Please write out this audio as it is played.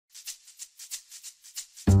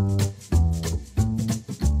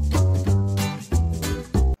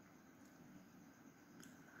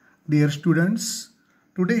Dear students,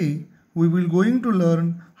 today we will going to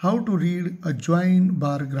learn how to read a join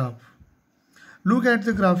bar graph. Look at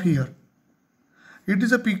the graph here. It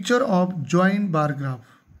is a picture of join bar graph.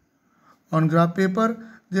 On graph paper,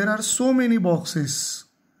 there are so many boxes.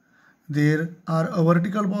 There are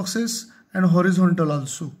vertical boxes and horizontal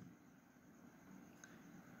also.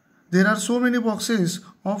 There are so many boxes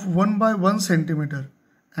of 1 by 1 centimeter,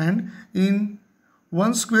 and in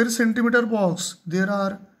 1 square centimeter box there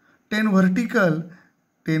are 10 vertical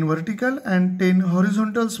and 10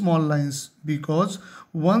 horizontal small lines, because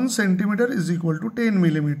 1 centimeter is equal to 10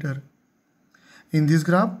 millimeter. In this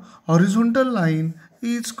graph, horizontal line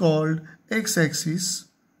is called x-axis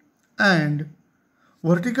and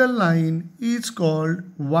vertical line is called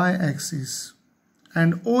y-axis,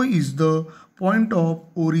 and O is the point of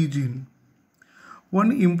origin.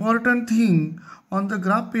 One important thing on the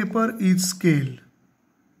graph paper is scale,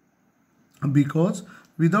 because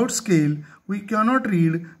without scale we cannot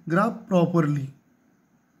read graph properly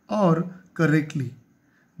or correctly.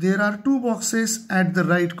 There are two boxes at the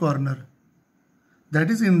right corner,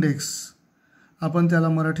 that is index. आपण त्याला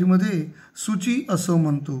मराठीमध्ये सूची असं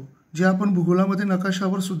म्हणतो, जे आपण भूगोलामध्ये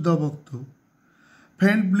नकाशावर सुद्धा बघतो.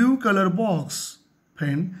 Faint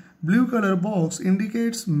blue color box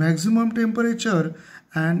indicates maximum temperature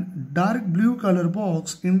and dark blue color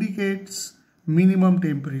box indicates minimum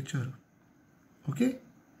temperature. Okay?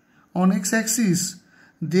 On x-axis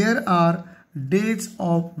there are days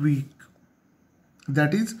of week,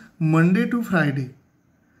 that is Monday to Friday,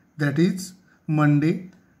 that is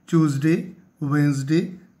Monday, Tuesday,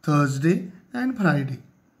 Wednesday, Thursday and Friday.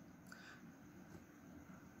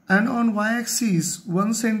 And on y-axis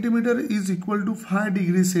 1 centimeter is equal to 5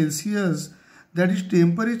 degrees Celsius, that is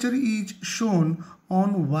temperature is shown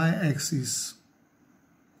on y-axis.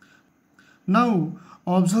 Now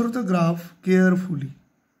observe the graph carefully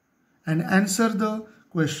and answer the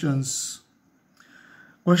questions.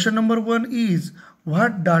 Question number 1 is,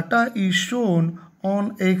 what data is shown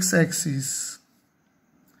on x-axis?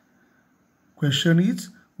 Question is,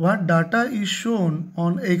 what data is shown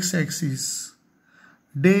on x-axis?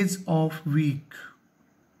 Days of week.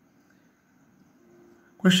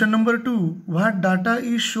 Question number 2, what data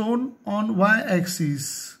is shown on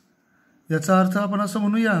y-axis? याचा अर्थ आपण असं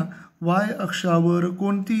म्हणूया, y अक्षावर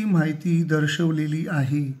कोणती माहिती दर्शवलेली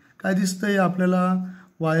आहे. काय दिसतंय आपल्याला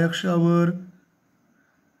y अक्षावर?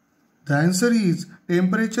 The answer is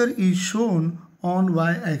temperature is shown on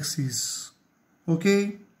y-axis.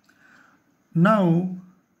 Okay. Now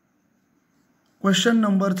question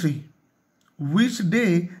number 3. Which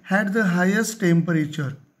day had the highest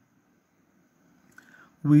temperature?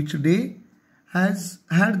 Which day has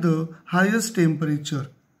had the highest temperature?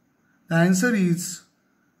 The answer is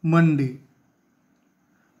Monday.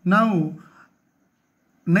 Now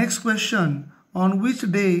next question, on which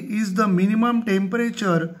day is the minimum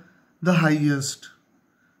temperature the highest?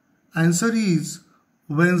 Answer is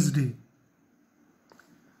Wednesday.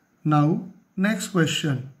 Now next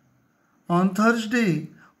question, on Thursday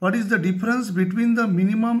what is the difference between the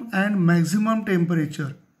minimum and maximum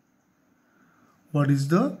temperature? What is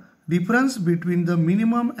the difference between the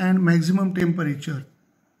minimum and maximum temperature?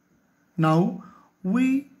 Now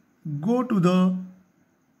we go to the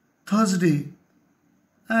Thursday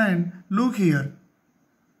and look here.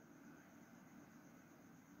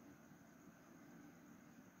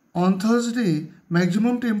 On Thursday,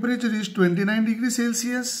 maximum temperature is 29 degrees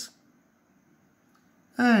Celsius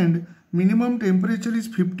and minimum temperature is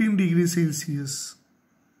 15 degrees Celsius.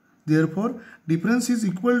 Therefore, difference is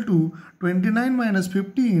equal to 29 minus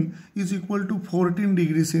 15 is equal to 14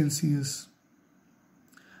 degrees Celsius.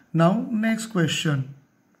 Now next question.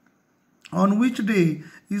 On which day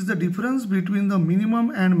is the difference between the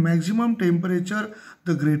minimum and maximum temperature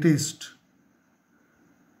the greatest?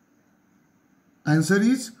 Answer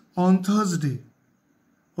is on Thursday.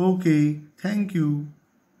 Okay, thank you.